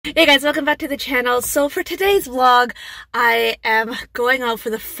Hey guys, welcome back to the channel. So for today's vlog, I am going out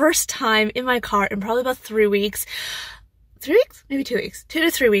for the first time in my car in probably about 3 weeks. 3 weeks? Maybe 2 weeks. 2 to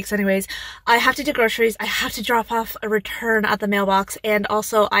 3 weeks anyways. I have to do groceries. I have to drop off a return at the mailbox. And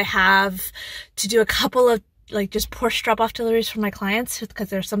also I have to do a couple of just push drop-off deliveries for my clients because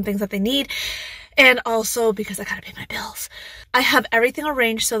there's some things that they need. And also because I gotta pay my bills. I have everything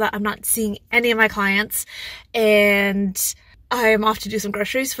arranged so that I'm not seeing any of my clients. And I'm off to do some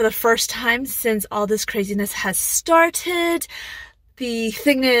groceries for the first time since all this craziness has started. The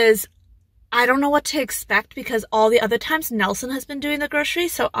thing is, I don't know what to expect because all the other times Nelson has been doing the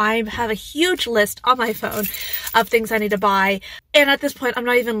groceries, so I have a huge list on my phone of things I need to buy. And at this point, I'm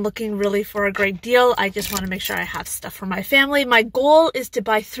not even looking really for a great deal. I just want to make sure I have stuff for my family. My goal is to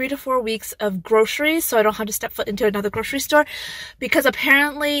buy 3 to 4 weeks of groceries so I don't have to step foot into another grocery store, because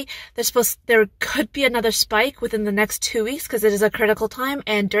apparently there could be another spike within the next 2 weeks because it is a critical time,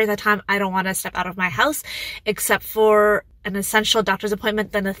 and during that time I don't want to step out of my house except for an essential doctor's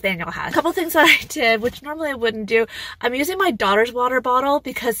appointment that Nathaniel has. A couple things that I did, which normally I wouldn't do. I'm using my daughter's water bottle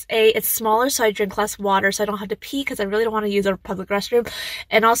because A, it's smaller so I drink less water so I don't have to pee because I really don't want to use a public restroom.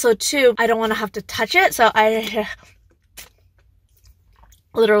 And also 2, I don't want to have to touch it, so I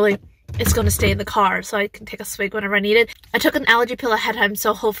literally it's going to stay in the car so I can take a swig whenever I need it. I took an allergy pill ahead of time,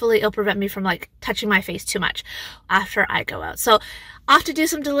 so hopefully it'll prevent me from touching my face too much after I go out. So off to do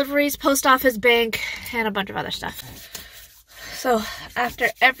some deliveries, post office, bank, and a bunch of other stuff. So after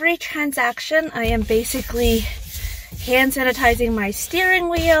every transaction, I am basically hand sanitizing my steering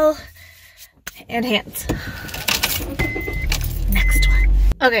wheel and hands. Next one.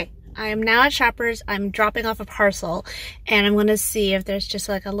 Okay, I am now at Shoppers. I'm dropping off a parcel and I'm going to see if there's just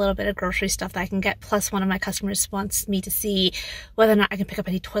a little bit of grocery stuff that I can get. Plus one of my customers wants me to see whether or not I can pick up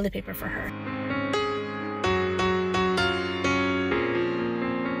any toilet paper for her.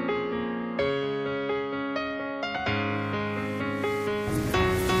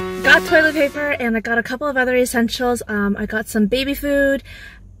 Got toilet paper and I got a couple of other essentials. I got some baby food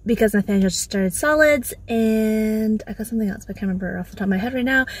because Nathaniel just started solids, and I got something else, but I can't remember off the top of my head right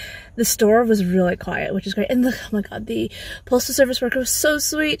now. The store was really quiet, which is great. And oh my god, the postal service worker was so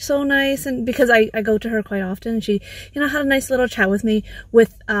sweet, so nice. And because I go to her quite often, and she, had a nice little chat with me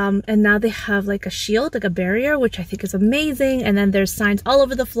and now they have a shield, a barrier, which I think is amazing. And then there's signs all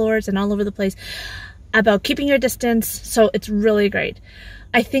over the floors and all over the place about keeping your distance. So it's really great.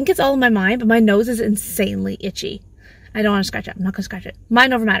 I think it's all in my mind, but my nose is insanely itchy. I don't want to scratch it. I'm not going to scratch it.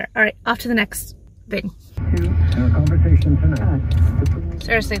 Mind over matter. All right, off to the next thing.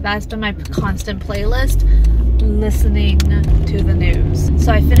 Seriously, that's been my constant playlist, listening to the news.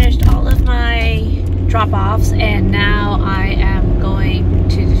 So I finished all of my drop-offs, and now I am going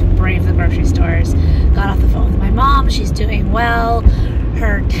to brave the grocery stores. Got off the phone with my mom. She's doing well.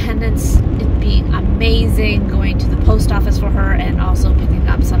 Her attendance is being amazing, going to the post office for her and also picking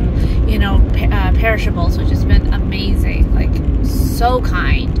up some, perishables, which has been amazing, so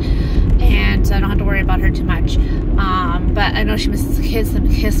kind. And so I don't have to worry about her too much. But I know she misses the kids. The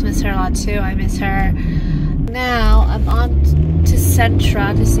kids miss her a lot too. I miss her. Now I'm on to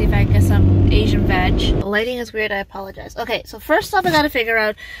Centra to see if I can get some Asian veg. The lighting is weird, I apologize. Okay, so first off I gotta figure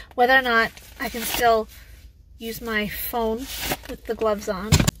out whether or not I can still use my phone with the gloves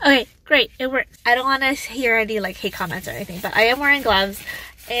on. Okay, great, it works. I don't want to hear any hate comments or anything, but I am wearing gloves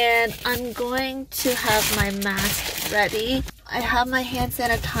and I'm going to have my mask ready. I have my hand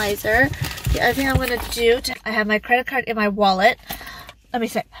sanitizer. The other thing I'm going to do, I have my credit card in my wallet. Let me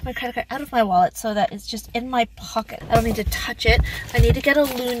see, I have my credit card out of my wallet so that it's just in my pocket. I don't need to touch it. I need to get a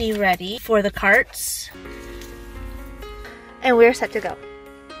loonie ready for the carts. And we're set to go.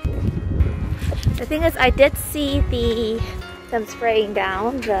 The thing is, I did see them spraying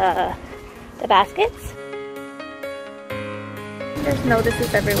down the baskets. There's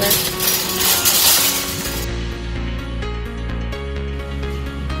notices everywhere.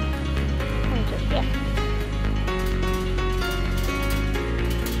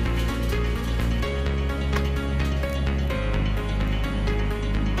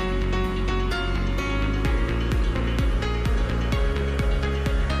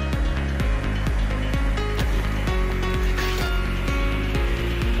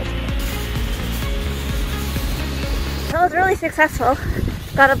 It was really successful.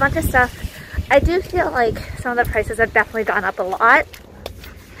 Got a bunch of stuff. I do feel like some of the prices have definitely gone up a lot.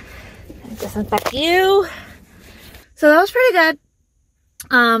 Disinfect you. So that was pretty good.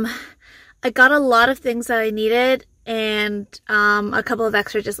 I got a lot of things that I needed and a couple of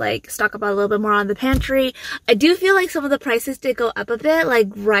extra just like stock up a little bit more on the pantry. I do feel like some of the prices did go up a bit. Like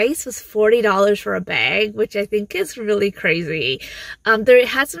rice was $40 for a bag, which I think is really crazy. There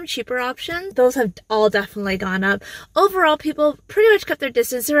had some cheaper options. Those have all definitely gone up. Overall, people pretty much kept their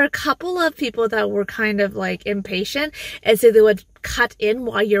distance. There were a couple of people that were kind of like impatient, and so they would cut in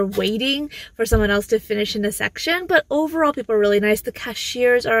while you're waiting for someone else to finish in a section. But overall, people are really nice. The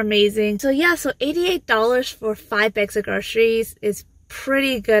cashiers are amazing. So yeah, so $88 for 5 bags of groceries is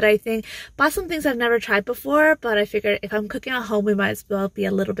pretty good, I think. Bought some things I've never tried before, but I figured if I'm cooking at home, we might as well be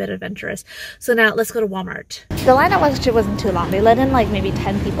a little bit adventurous. So now let's go to Walmart. The line actually wasn't too long. They let in like maybe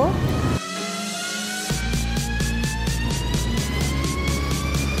 10 people.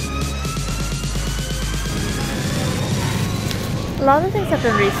 A lot of things have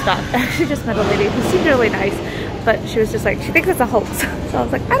been restocked. I actually just met a lady who seemed really nice, but she was just like, she thinks it's a hoax. So I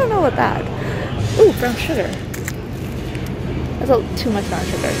was like, I don't know what that. Ooh, brown sugar. That's a little too much brown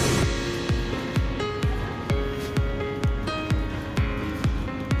sugar.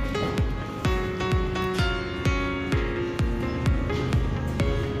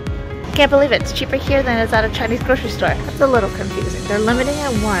 Can't believe it. It's cheaper here than it's at a Chinese grocery store. That's a little confusing. They're limiting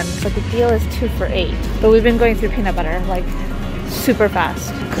at 1, but the deal is 2 for $8. But we've been going through peanut butter like super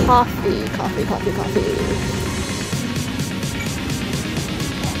fast. Coffee, coffee, coffee, coffee.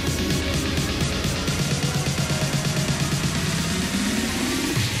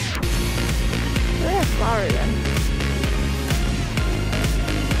 Look at that flour again.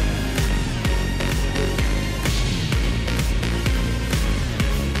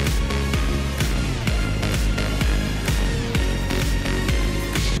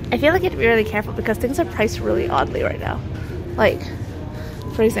 I feel like you have to be really careful because things are priced really oddly right now. Like,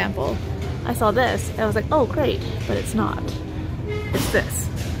 for example, I saw this and I was like, oh great, but it's not. It's this.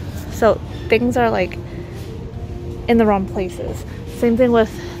 So things are like in the wrong places. Same thing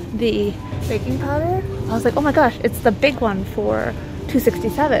with the baking powder. I was like, oh my gosh, it's the big one for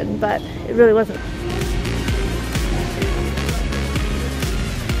 $2.67, but it really wasn't.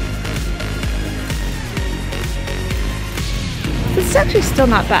 This is actually still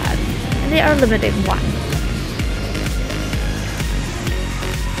not bad. And they are limiting 1.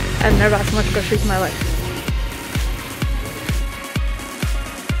 I've never bought so much groceries in my life.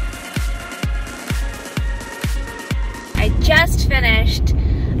 I just finished.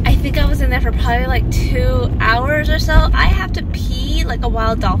 I think I was in there for probably like 2 hours or so. I have to pee like a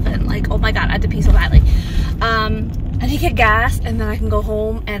wild dolphin. Like, oh my god, I had to pee so badly. I need to get gas and then I can go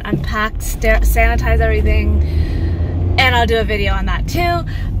home and unpack, sanitize everything. And I'll do a video on that too,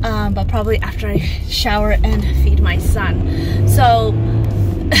 but probably after I shower and feed my son. So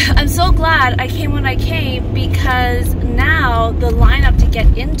I'm so glad I came when I came, because now the lineup to get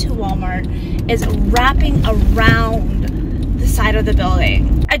into Walmart is wrapping around the side of the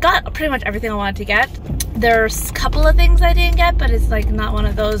building. I got pretty much everything I wanted to get. There's a couple of things I didn't get, but it's like not one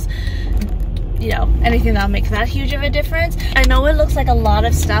of those, you know, anything that'll make that huge of a difference. I know it looks like a lot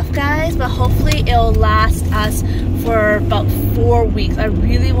of stuff, guys, but hopefully it'll last us for about 4 weeks. I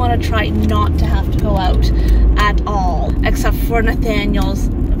really want to try not to have to go out at all, except for Nathaniel's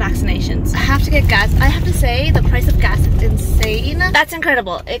vaccinations. I have to get gas. I have to say the price of gas is insane. That's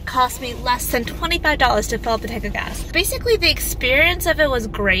incredible. It cost me less than $25 to fill up a tank of gas. Basically, the experience of it was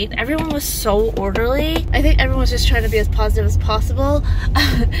great. Everyone was so orderly. I think everyone was just trying to be as positive as possible.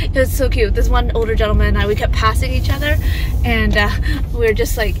 It was so cute. This one older gentleman and I, we kept passing each other, and we were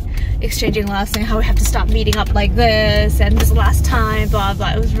just like exchanging laughs, saying how we have to stop meeting up like this and this last time, blah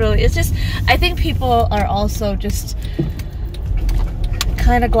blah. It was really, it's just, I think people are also just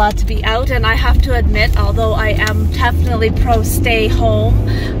kind of glad to be out. And I have to admit, although I am definitely pro stay home,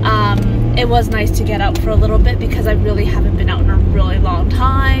 it was nice to get out for a little bit because I really haven't been out in a really long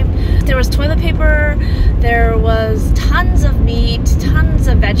time. There was toilet paper, there was tons of meat, tons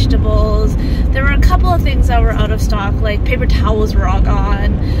of vegetables. There were a couple of things that were out of stock, like paper towels were all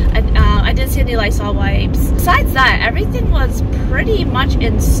gone. I didn't see any Lysol wipes. Besides that, everything was pretty much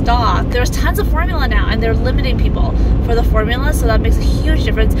in stock. There's tons of formula now, and they're limiting people for the formula, so that makes a huge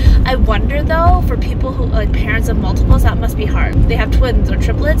difference. I wonder though, for people who, like parents of multiples, that must be hard. They have twins or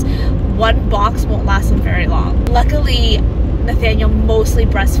triplets, one box won't last them very long. Luckily, Nathaniel mostly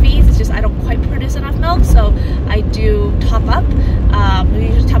breastfeeds. It's just I don't quite produce enough milk, so I do top up. We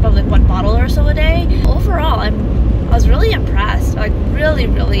usually top up like 1 bottle or so a day. Overall, I was really impressed, like really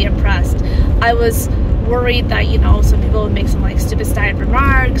impressed. I was worried that, you know, some people would make some like stupid snide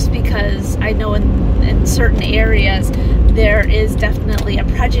remarks, because I know in certain areas there is definitely a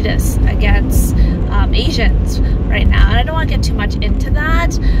prejudice against Asians right now, and I don't want to get too much into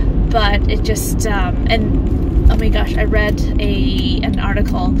that, but it just and Oh my gosh, I read an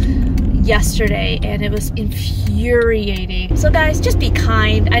article yesterday and it was infuriating. So guys, just be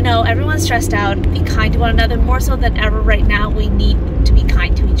kind. I know everyone's stressed out. Be kind to one another. More so than ever right now, we need to be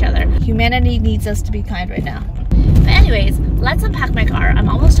kind to each other. Humanity needs us to be kind right now. But anyways, let's unpack my car. I'm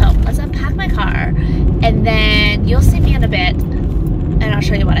almost home. Let's unpack my car and then you'll see me in a bit and I'll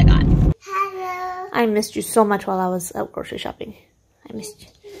show you what I got. Hello. I missed you so much while I was out grocery shopping. I missed you.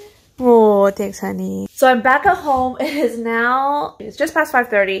 Oh, thanks, honey. So I'm back at home. It's just past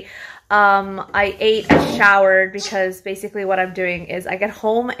 5:30. I ate and showered because basically what I'm doing is I get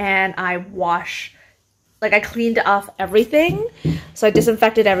home and I wash, like I cleaned off everything. So I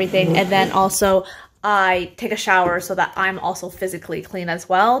disinfected everything and then also I take a shower so that I'm also physically clean as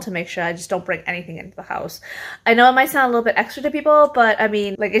well to make sure I just don't bring anything into the house. I know it might sound a little bit extra to people, but I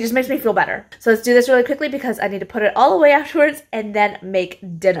mean, like, it just makes me feel better. So let's do this really quickly because I need to put it all away afterwards and then make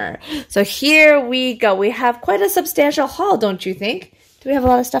dinner. So here we go. We have quite a substantial haul, don't you think? Do we have a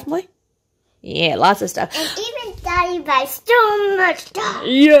lot of stuff, Moy? Yeah, lots of stuff. And even Daddy buys so much stuff.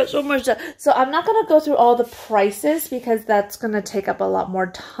 Yeah, so much stuff. So I'm not going to go through all the prices because that's going to take up a lot more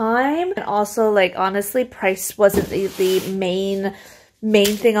time. And also, like, honestly, price wasn't the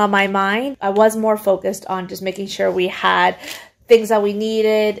main thing on my mind. I was more focused on just making sure we had things that we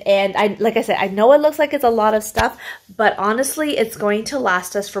needed. And like I said, I know it looks like it's a lot of stuff, but honestly, it's going to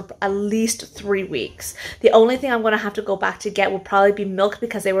last us for at least 3 weeks. The only thing I'm going to have to go back to get will probably be milk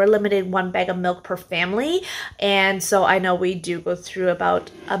because they were limited 1 bag of milk per family. And so I know we do go through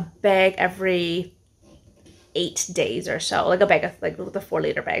about a bag every 8 days or so, like a bag of like the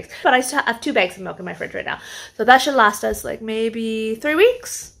 4-liter bags. But I still have 2 bags of milk in my fridge right now. So that should last us like maybe 3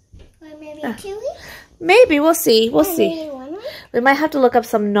 weeks. Or maybe 2 weeks? Maybe, we'll see. We'll see. Maybe 1 week? We might have to look up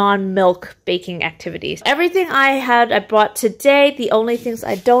some non-milk baking activities. Everything I bought today. The only things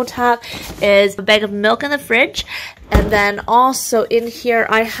I don't have is a bag of milk in the fridge. And then also in here,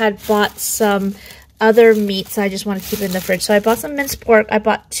 I had bought some other meats I just want to keep in the fridge. So I bought some minced pork. I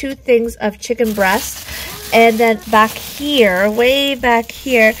bought 2 things of chicken breast. And then back here, way back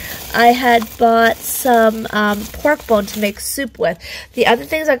here, I had bought some pork bone to make soup with. The other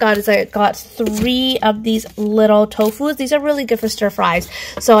things I got is I got 3 of these little tofus. These are really good for stir fries.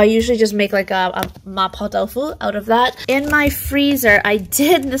 So I usually just make like a mapo tofu out of that. In my freezer,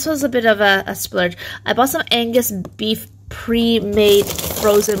 this was a bit of a splurge. I bought some Angus beef pre-made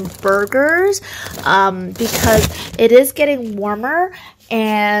frozen burgers because it is getting warmer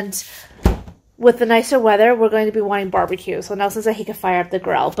and with the nicer weather, we're going to be wanting barbecue. So Nelson said he could fire up the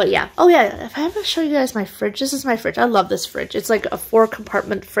grill. But yeah. Oh yeah, if I ever show you guys my fridge, this is my fridge. I love this fridge. It's like a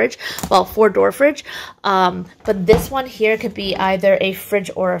 4-compartment fridge. Well, 4-door fridge. But this one here could be either a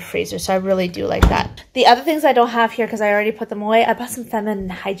fridge or a freezer. So I really do like that. The other things I don't have here because I already put them away. I bought some feminine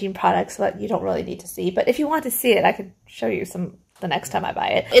hygiene products that you don't really need to see. But if you want to see it, I could show you some the next time I buy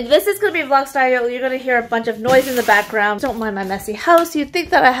it. This is going to be vlog style. You're going to hear a bunch of noise in the background. Don't mind my messy house. You'd think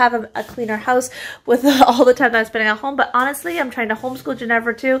that I have a cleaner house with all the time that I'm spending at home, but honestly, I'm trying to homeschool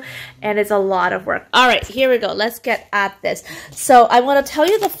Ginevra too, and it's a lot of work. All right, here we go. Let's get at this. So I want to tell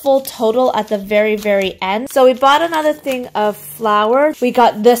you the full total at the very, very end. So we bought another thing of flour. We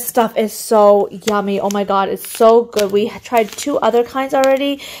got this stuff is so yummy. Oh my God, it's so good. We tried 2 other kinds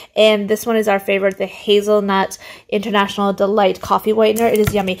already, and this one is our favorite, the Hazelnut International Delight Coffee Whitener. It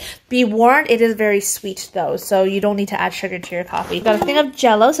is yummy. Be warned, it is very sweet though, so you don't need to add sugar to your coffee. Got a thing of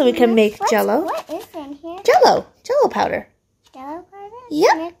Jello, so we can make Jello. What is in here? Jello powder. Jello powder?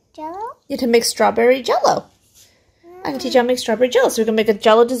 Yep. Make Jello? You can make strawberry Jello. I can teach you how to make strawberry Jello, so we can make a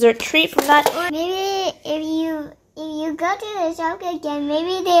Jello dessert treat from that. Or maybe if you go to the shop again,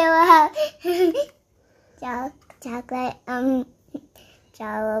 maybe they will have chocolate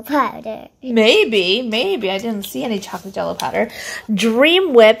Jello powder. Maybe. I didn't see any chocolate Jello powder.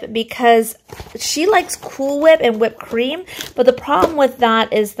 Dream Whip, because she likes Cool Whip and whipped cream, but the problem with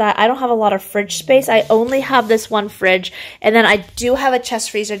that is that I don't have a lot of fridge space. I only have this one fridge, and then I do have a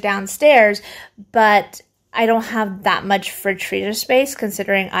chest freezer downstairs, but I don't have that much fridge freezer space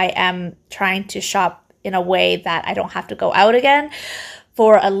considering I am trying to shop in a way that I don't have to go out again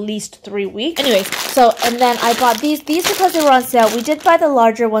for at least 3 weeks. Anyways, so, and then I bought these because they were on sale. We did buy the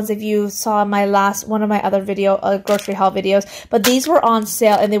larger ones if you saw my one of my other grocery haul videos, but these were on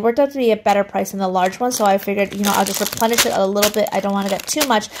sale and they worked out to be a better price than the large one, so I figured, you know, I'll just replenish it a little bit. I don't want to get too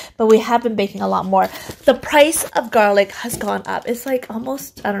much, but we have been baking a lot more. The price of garlic has gone up. It's like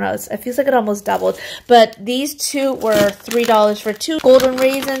almost, I don't know, it feels like it almost doubled, but these 2 were $3 for 2 golden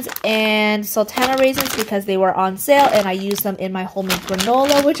raisins and sultana raisins because they were on sale and I used them in my homemade granola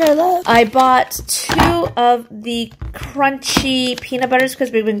granola, which I love. I bought 2 of the crunchy peanut butters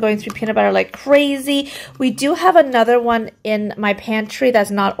because we've been going through peanut butter like crazy. We do have another one in my pantry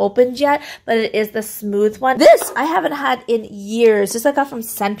that's not opened yet, but it is the smooth one. This I haven't had in years. This I got from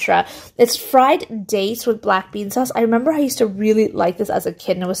Centra. It's fried dates with black bean sauce. I remember I used to really like this as a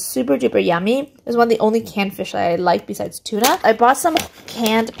kid, and it was super duper yummy. It was one of the only canned fish I like besides tuna. I bought some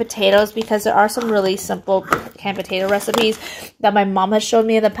canned potatoes because there are some really simple canned potato recipes that my mom has showed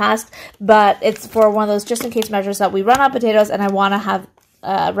me in the past, but it's for one of those just in case measures that we run out of potatoes and I want to have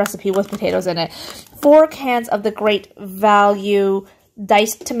a recipe with potatoes in it. 4 cans of the Great Value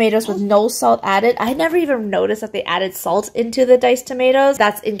diced tomatoes with no salt added. I never even noticed that they added salt into the diced tomatoes.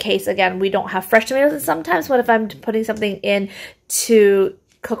 That's in case, again, we don't have fresh tomatoes. And sometimes what if I'm putting something in to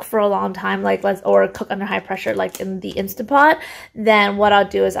cook for a long time, like or cook under high pressure like in the Instant Pot, then what I'll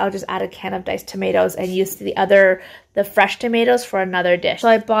do is I'll just add a can of diced tomatoes and use the fresh tomatoes for another dish. So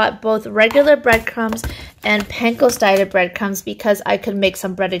I bought both regular breadcrumbs and pancos dieted breadcrumbs because I could make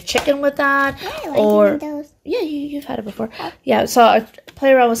some breaded chicken with that. Or those. Yeah, you've had it before. Yeah, so I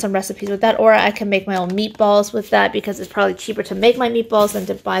play around with some recipes with that, or I can make my own meatballs with that because it's probably cheaper to make my meatballs than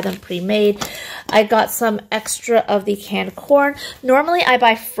to buy them pre-made. I got some extra of the canned corn. Normally I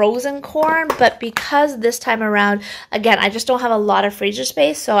buy frozen corn, but because this time around, again, I just don't have a lot of freezer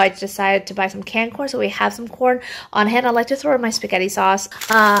space, so I decided to buy some canned corn, so we have some corn on hand. I like to throw in my spaghetti sauce.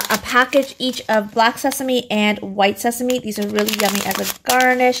 A package each of black sesame and white sesame. These are really yummy as a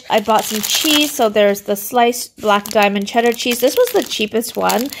garnish. I bought some cheese, so there's the sliced black diamond cheddar cheese. This was the cheapest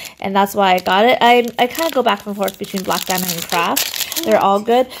one, and that's why I got it. I kind of go back and forth between black diamond and Kraft. They're all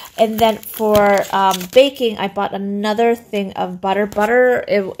good. And then for baking, I bought another thing of butter. Butter,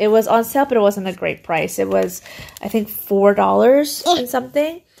 it was on sale, but it wasn't a great price. It was, I think, $4 and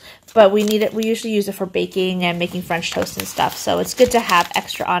something. But we usually use it for baking and making French toast and stuff. So it's good to have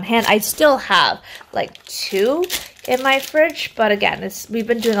extra on hand. I still have like 2 in my fridge, but again, we've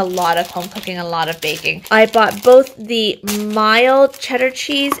been doing a lot of home cooking, a lot of baking. I bought both the mild cheddar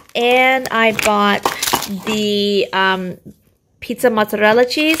cheese and I bought the pizza mozzarella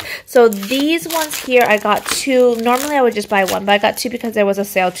cheese. So these ones here, I got 2. Normally I would just buy 1, but I got 2 because there was a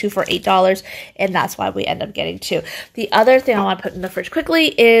sale, 2 for $8, and that's why we end up getting 2. The other thing I want to put in the fridge quickly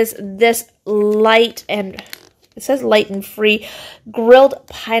is this light and it says light and free grilled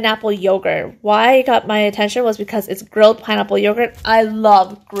pineapple yogurt. Why it got my attention was because it's grilled pineapple yogurt. I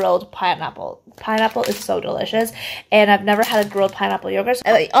love grilled pineapple. Pineapple is so delicious, and I've never had a grilled pineapple yogurt.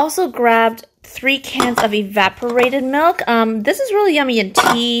 I also grabbed 3 cans of evaporated milk. This is really yummy in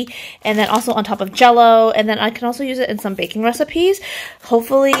tea, and then also on top of Jello, and then I can also use it in some baking recipes.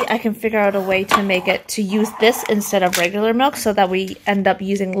 Hopefully I can figure out a way to make it to use this instead of regular milk so that we end up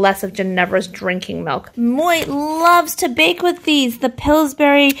using less of Ginevra's drinking milk. Moi loves to bake with these, the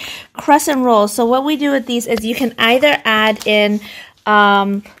Pillsbury crescent rolls. So what we do with these is you can either add in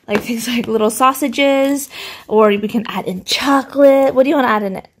like things like little sausages, or we can add in chocolate. What do you want to add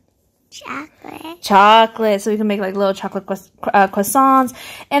in it? Chocolate. So we can make like little chocolate croissants,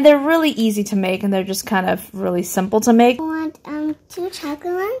 and they're really easy to make, and they're just kind of really simple to make. I want 2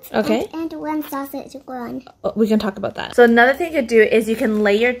 chocolate ones. Okay. And 1 sausage one. We can talk about that. So another thing you could do is you can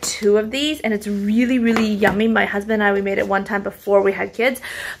layer 2 of these, and it's really, really yummy. My husband and I, we made it one time before we had kids,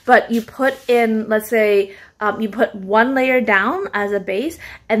 but you put in, let's say, you put 1 layer down as a base,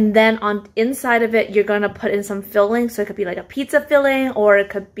 and then on inside of it, you're going to put in some filling. So it could be like a pizza filling, or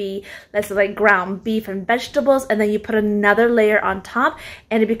it could be, let's say, like ground beef and vegetables, and then you put another layer on top,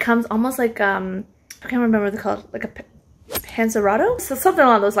 and it becomes almost like, I can't remember what they call it, like a panzerotto? So something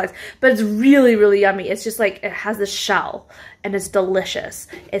along those lines. But it's really, really yummy. It's just like, it has this shell, and it's delicious.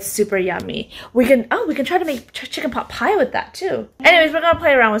 It's super yummy. We can try to make chicken pot pie with that too. Anyways, we're gonna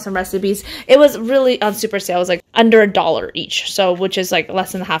play around with some recipes. It was really on super sale. It was like under $1 each, so which is like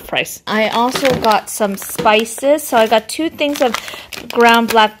less than the half price. I also got some spices. So I got 2 things of ground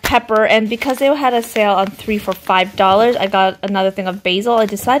black pepper, and because they had a sale on 3 for $5, I got another thing of basil. I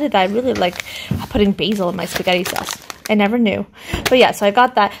decided that I really like putting basil in my spaghetti sauce. I never knew. But yeah, so I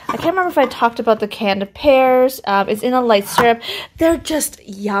got that. I can't remember if I talked about the canned pears. It's in a light syrup. They're just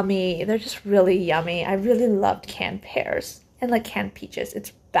yummy. They're just really yummy. I really loved canned pears and like canned peaches.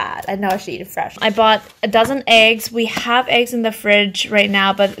 It's bad. I know I should eat it fresh. I bought a dozen eggs. We have eggs in the fridge right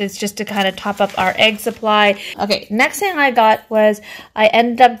now, but it's just to kind of top up our egg supply. Okay, next thing I got was I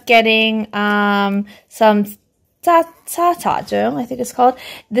ended up getting some jajajang, I think it's called.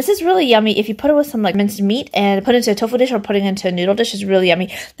 This is really yummy. If you put it with some like minced meat and put it into a tofu dish or putting it into a noodle dish, is really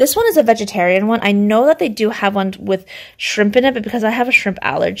yummy. This one is a vegetarian one. I know that they do have one with shrimp in it, but because I have a shrimp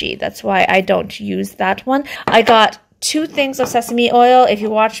allergy, that's why I don't use that one. I got 2 things of sesame oil. If you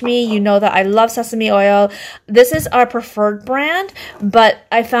watch me, you know that I love sesame oil. This is our preferred brand, but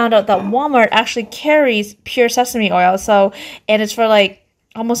I found out that Walmart actually carries pure sesame oil. So, and it's for like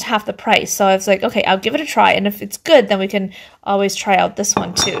almost half the price. So I was like, okay, I'll give it a try. And if it's good, then we can always try out this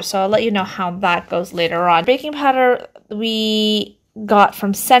one too. So I'll let you know how that goes later on. Baking powder, we got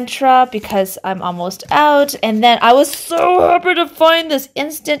from Centra because I'm almost out. And then I was so happy to find this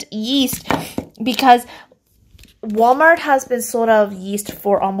instant yeast because Walmart has been sold out of yeast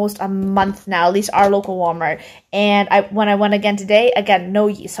for almost a month now, at least our local Walmart. And when I went again today, again, no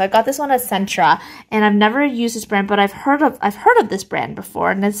yeast. So I got this one at Centra, and I've never used this brand, but I've heard of this brand before,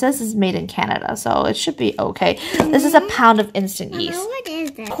 and it says it's made in Canada, so it should be okay. This is a pound of instant yeast. What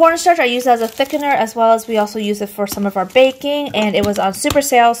is this? Cornstarch I use as a thickener, as well as we also use it for some of our baking, and it was on super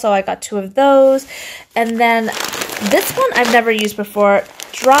sale, so I got 2 of those. And then this one I've never used before,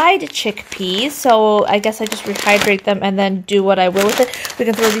 dried chickpeas. So I guess I just rehydrate them and then do what I will with it. We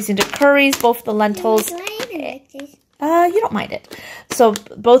can throw these into curries, both the lentils. You don't mind it. So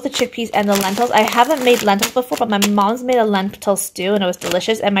both the chickpeas and the lentils. I haven't made lentils before, but my mom's made a lentil stew and it was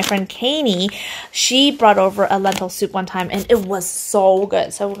delicious. And my friend Kanie, she brought over a lentil soup one time and it was so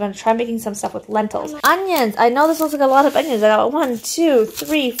good. So we're going to try making some stuff with lentils. Onions. I know this looks like a lot of onions. I got 1, 2,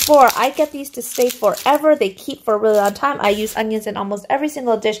 3, 4. I get these to stay forever. They keep for a really long time. I use onions in almost every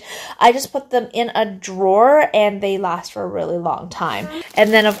single dish. I just put them in a drawer and they last for a really long time.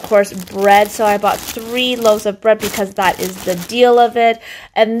 And then of course bread. So I bought 3 loaves of bread because that is the deal of it.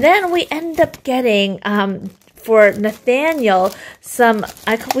 And then we end up getting for Nathaniel some,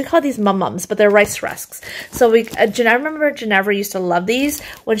 we call these mum-mums, but they're rice rusks. So I remember Ginevra used to love these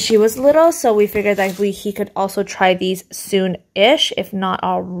when she was little, so we figured that he could also try these soon-ish, if not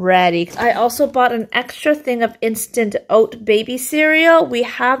already. I also bought an extra thing of instant oat baby cereal. We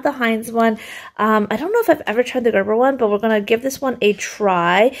have the Heinz one. I don't know if I've ever tried the Gerber one, but we're going to give this one a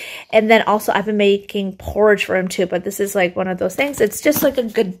try. And then also I've been making porridge for him too, but this is like one of those things. It's just like a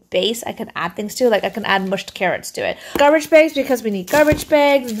good base I can add things to. Like I can add mushed carrots to it. Garbage bags because we need garbage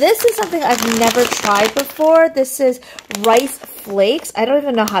bags. This is something I've never tried before. This is rice flakes. I don't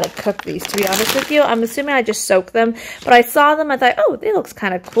even know how to cook these, to be honest with you. I'm assuming I just soak them, but I saw them. I thought, oh, they looks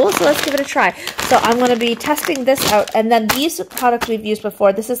kind of cool, so let's give it a try. So I'm going to be testing this out. And then these products we've used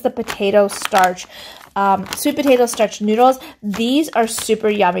before. This is the potato starch, sweet potato starch noodles. These are super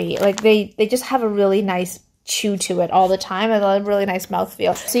yummy. Like they just have a really nice chew to it all the time. A really nice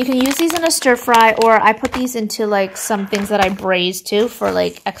mouthfeel. So you can use these in a stir fry, or I put these into like some things that I braise too for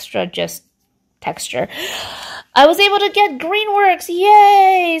like extra just texture. I was able to get Greenworks,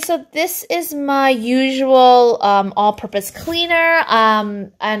 yay! So this is my usual all-purpose cleaner,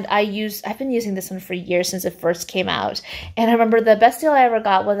 and I've been using this one for years since it first came out. And I remember the best deal I ever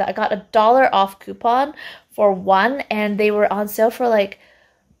got was I got $1 off coupon for 1, and they were on sale for like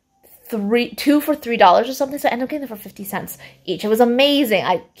 2 for $3 or something, so I ended up getting them for 50 cents each. It was amazing.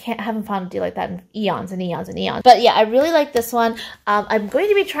 I haven't found a deal like that in eons and eons and eons. But yeah, I really like this one. I'm going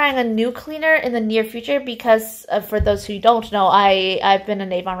to be trying a new cleaner in the near future because for those who don't know, I've been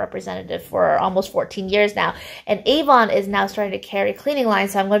an Avon representative for almost 14 years now, and Avon is now starting to carry cleaning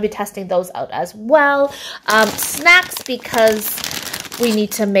lines, so I'm going to be testing those out as well. Snacks, because we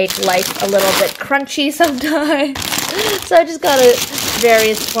need to make life a little bit crunchy sometimes. So I just got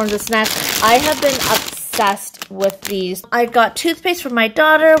various forms of snacks. I have been obsessed with these. I got toothpaste for my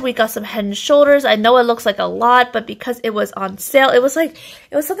daughter. We got some Head and Shoulders. I know it looks like a lot, but because it was on sale, it was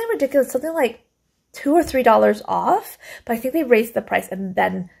something ridiculous, something like $2 or $3 off. But I think they raised the price and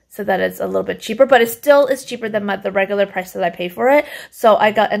then so that it's a little bit cheaper, but it still is cheaper than the regular price that I pay for it. So I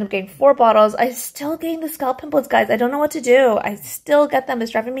ended up getting 4 bottles. I still getting the scalp pimples, guys. I don't know what to do. I still get them.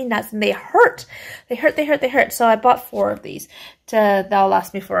 It's driving me nuts, and they hurt. They hurt. So I bought 4 of these. That'll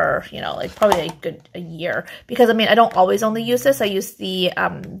last me for, you know, like probably a year, because I mean, I don't always only use this. I use the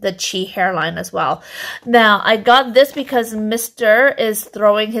Chi hairline as well. Now I got this because Mr. is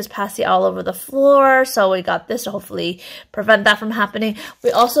throwing his passy all over the floor, so we got this to hopefully prevent that from happening.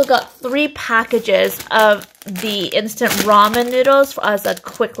 We also got 3 packages of the instant ramen noodles as a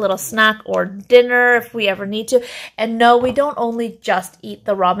quick little snack or dinner if we ever need to. And no, we don't only just eat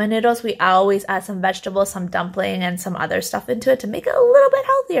the ramen noodles. We always add some vegetables, some dumpling, and some other stuff into it to make it a little bit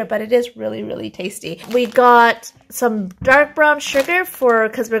healthier, but it is really, really tasty. We got some dark brown sugar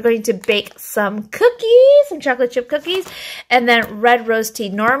because we're going to bake some cookies, some chocolate chip cookies, and then red rose tea.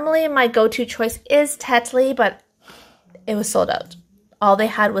 Normally my go-to choice is Tetley, but it was sold out. all they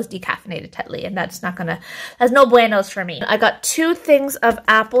had was decaffeinated Tetley, and that's no buenos for me. I got 2 things of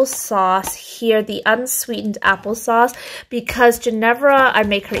applesauce here, the unsweetened applesauce, because Ginevra, I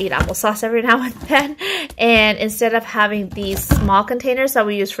make her eat applesauce every now and then, and instead of having these small containers that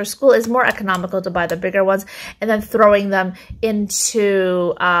we use for school, it's more economical to buy the bigger ones and then throwing them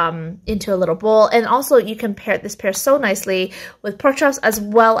into a little bowl. And also you can pair so nicely with pork chops, as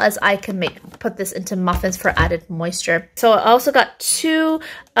well as I can put this into muffins for added moisture. So I also got 2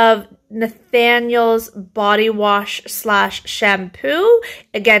 of Nathaniel's body wash / shampoo.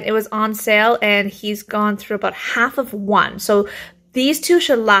 Again, it was on sale and he's gone through about half of one. So these 2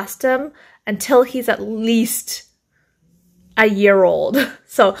 should last him until he's at least a year old.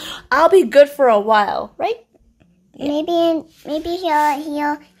 So I'll be good for a while, right? Yeah. Maybe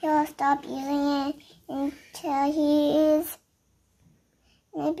he'll stop using it until he is.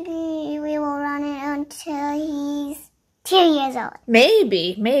 Maybe we will run it until he's 2 years old.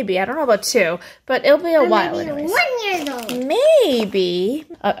 Maybe. I don't know about 2, but it'll be a while. Maybe anyways. 1 year old. Maybe.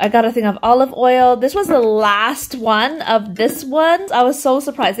 I got a thing of olive oil. This was the last one of this one. I was so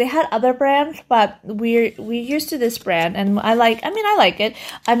surprised. They had other brands, but we're used to this brand, and I like it.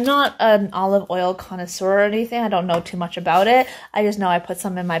 I'm not an olive oil connoisseur or anything. I don't know too much about it. I just know I put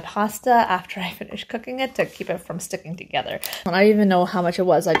some in my pasta after I finish cooking it to keep it from sticking together. And I didn't even know how much it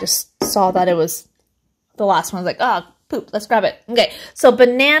was. I just saw that it was the last one. I was like, oh, poop, let's grab it. Okay, so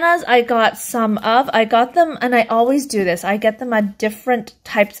bananas I got some of. I got them, and I always do this. I get them at different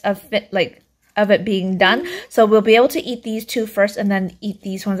types of of it being done. So we'll be able to eat these 2 first and then eat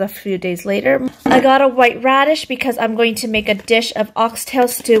these ones a few days later. I got a white radish because I'm going to make a dish of oxtail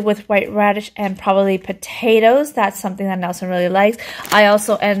stew with white radish and probably potatoes. That's something that Nelson really likes. I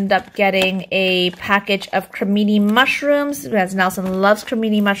also ended up getting a package of cremini mushrooms because Nelson loves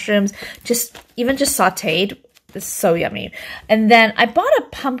cremini mushrooms, even just sauteed. It's so yummy. And then I bought a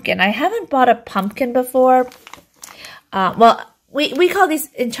pumpkin. I haven't bought a pumpkin before. Well, we call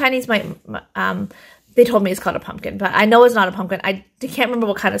these in Chinese. They told me it's called a pumpkin, but I know it's not a pumpkin. I can't remember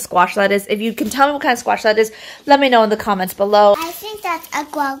what kind of squash that is. If you can tell me what kind of squash that is, let me know in the comments below. I think that's a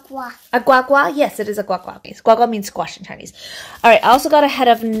guagua. A guagua? Yes, it is a guagua. Guagua means squash in Chinese. All right, I also got a head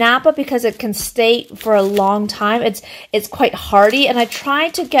of Napa because it can stay for a long time. It's quite hardy, and I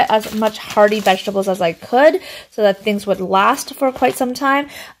tried to get as much hardy vegetables as I could so that things would last for quite some time.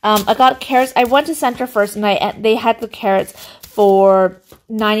 I got carrots. I went to Center first, and they had the carrots for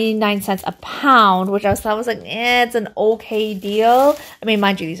 99 cents a pound, which I thought was like, it's an okay deal. I mean,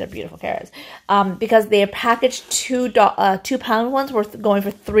 mind you, these are beautiful carrots. Because they are packaged 2-pound ones were going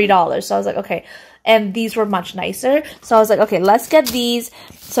for $3. So I was like, okay. And these were much nicer. So I was like, okay, let's get these.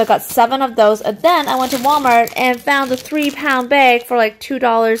 So I got 7 of those. And then I went to Walmart and found a 3-pound bag for like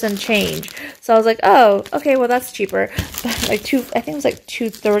 $2 and change. So I was like, oh, okay, well, that's cheaper. I think it was like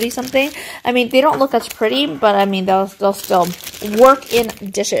 $2.30 something. I mean, they don't look as pretty, but I mean, they'll still work in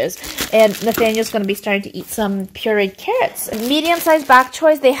dishes. And Nathaniel's going to be starting to eat some pureed carrots. Medium-sized bok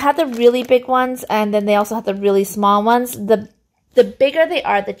choys, they had the really big ones, and then they also had the really small ones. The bigger they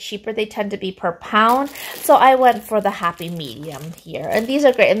are, the cheaper they tend to be per pound. So I went for the happy medium here. And these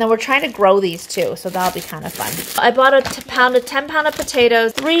are great. And then we're trying to grow these too. So that'll be kind of fun. I bought a 10-pound of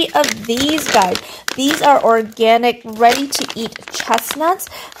potatoes. 3 of these guys. These are organic, ready-to-eat chestnuts.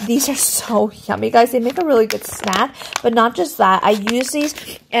 These are so yummy, guys. They make a really good snack. But not just that. I use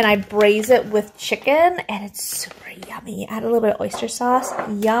these and I braise it with chicken. And it's super yummy. Add a little bit of oyster sauce.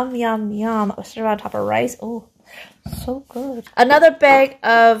 Yum, yum, yum. Oyster on top of rice. Oh. So good. Another bag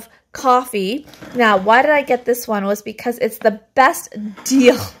of coffee. Now, why did I get this one? Was because it's the best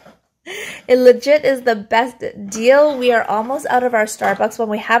deal. It legit is the best deal. We are almost out of our Starbucks one.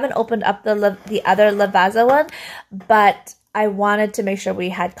 We haven't opened up the other Lavazza one, but I wanted to make sure we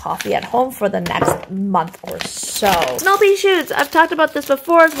had coffee at home for the next month or so. Snow pea shoots. I've talked about this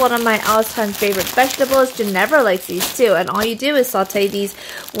before. It's one of my all-time favorite vegetables. Ginevra likes these too. And all you do is saute these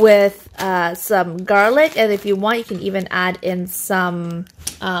with some garlic. And if you want, you can even add in some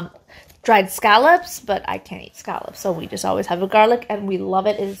dried scallops, but I can't eat scallops, so we just always have a garlic, and we love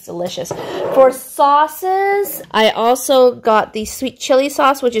it. It is delicious. For sauces, I also got the sweet chili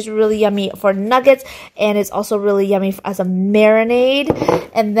sauce, which is really yummy for nuggets, and it's also really yummy as a marinade.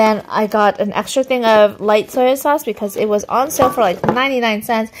 And then I got an extra thing of light soy sauce because it was on sale for like 99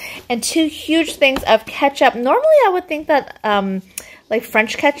 cents, and 2 huge things of ketchup. Normally, I would think that like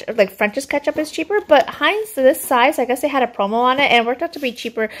French's ketchup is cheaper, but Heinz this size, I guess they had a promo on it, and it worked out to be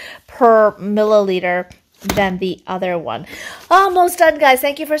cheaper per milliliter than the other one. Almost done, guys.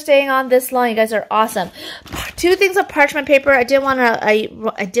 Thank you for staying on this long. You guys are awesome. Part 2 things of parchment paper. I didn't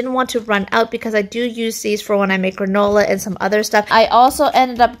want to run out because I do use these for when I make granola and some other stuff. I also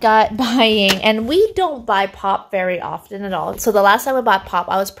ended up buying, and we don't buy pop very often at all. So the last time we bought pop,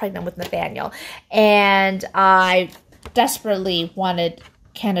 I was pregnant with Nathaniel, and I desperately wanted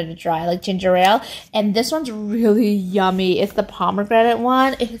Canada Dry, like ginger ale, and this one's really yummy. It's the pomegranate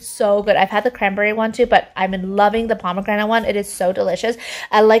one. It is so good. I've had the cranberry one too, but I've been loving the pomegranate one. It is so delicious.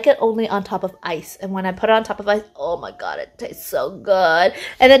 I like it only on top of ice, and when I put it on top of ice, oh my god, it tastes so good.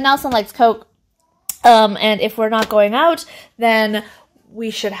 And then Nelson likes Coke, and if we're not going out, then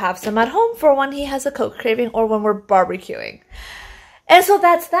we should have some at home for when he has a Coke craving or when we're barbecuing. And so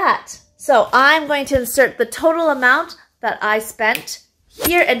that's that. So I'm going to insert the total amount that I spent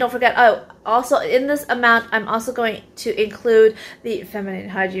here, and don't forget, oh, also in this amount, I'm also going to include the feminine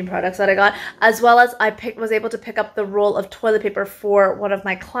hygiene products that I got, as well as I was able to pick up the roll of toilet paper for one of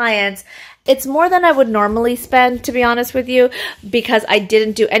my clients. It's more than I would normally spend, to be honest with you, because I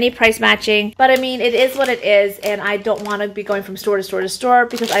didn't do any price matching. But I mean, it is what it is, and I don't want to be going from store to store to store,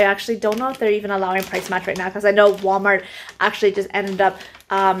 because I actually don't know if they're even allowing price match right now, because I know Walmart actually just ended up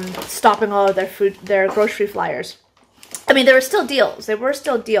stopping all of their grocery flyers. I mean, there were still deals. There were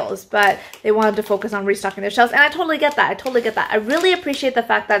still deals, but they wanted to focus on restocking their shelves. And I totally get that. I totally get that. I really appreciate the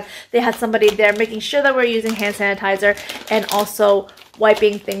fact that they had somebody there making sure that we're using hand sanitizer and also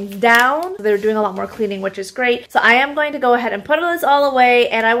wiping things down. They were doing a lot more cleaning, which is great. So I am going to go ahead and put this all away,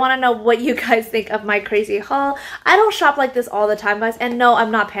 and I want to know what you guys think of my crazy haul. I don't shop like this all the time, guys. And no,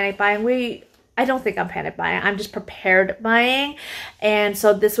 I'm not panic buying. I don't think I'm panic buying. I'm just prepared buying. And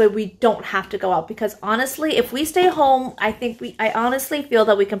so this way we don't have to go out, because honestly, if we stay home, I honestly feel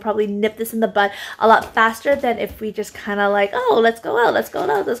that we can probably nip this in the bud a lot faster than if we just kind of like, oh, let's go out, let's go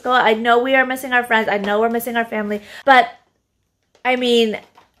out, let's go out. I know we are missing our friends. I know we're missing our family. But I mean,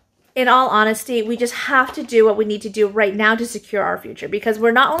 in all honesty, we just have to do what we need to do right now to secure our future, because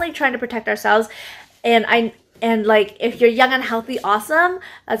we're not only trying to protect ourselves, and like, if you're young and healthy, awesome.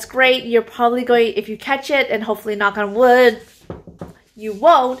 That's great. You're probably going, if you catch it, and hopefully knock on wood, you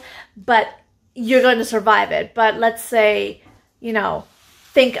won't, but you're going to survive it. But let's say, you know,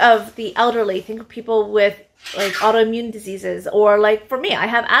 think of the elderly, think of people with like autoimmune diseases, or like for me, I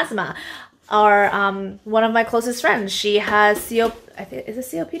have asthma, or one of my closest friends, she has is it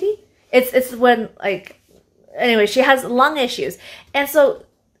COPD? It's when, like, anyway, she has lung issues. And so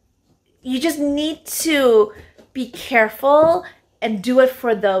you just need to be careful and do it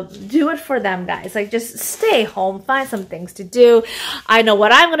for them, guys. Like, just stay home, find some things to do. I know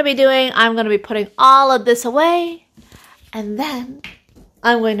what I'm going to be doing. I'm going to be putting all of this away, and then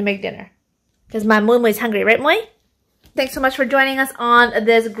I'm going to make dinner, because my Moi Moi's hungry, right, Moi? Thanks so much for joining us on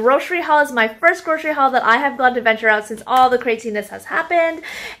this grocery haul. It's my first grocery haul that I have gone to venture out since all the craziness has happened.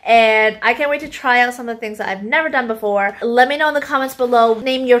 And I can't wait to try out some of the things that I've never done before. Let me know in the comments below.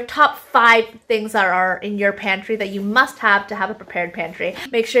 Name your top 5 things that are in your pantry that you must have to have a prepared pantry.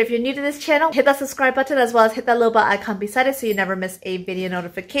 Make sure if you're new to this channel, hit that subscribe button, as well as hit that little bell icon beside it so you never miss a video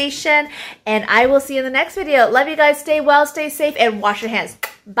notification. And I will see you in the next video. Love you guys. Stay well, stay safe, and wash your hands.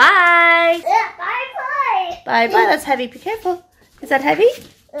 Bye. Bye-bye. Bye-bye. That's heavy. Be careful. Is that heavy?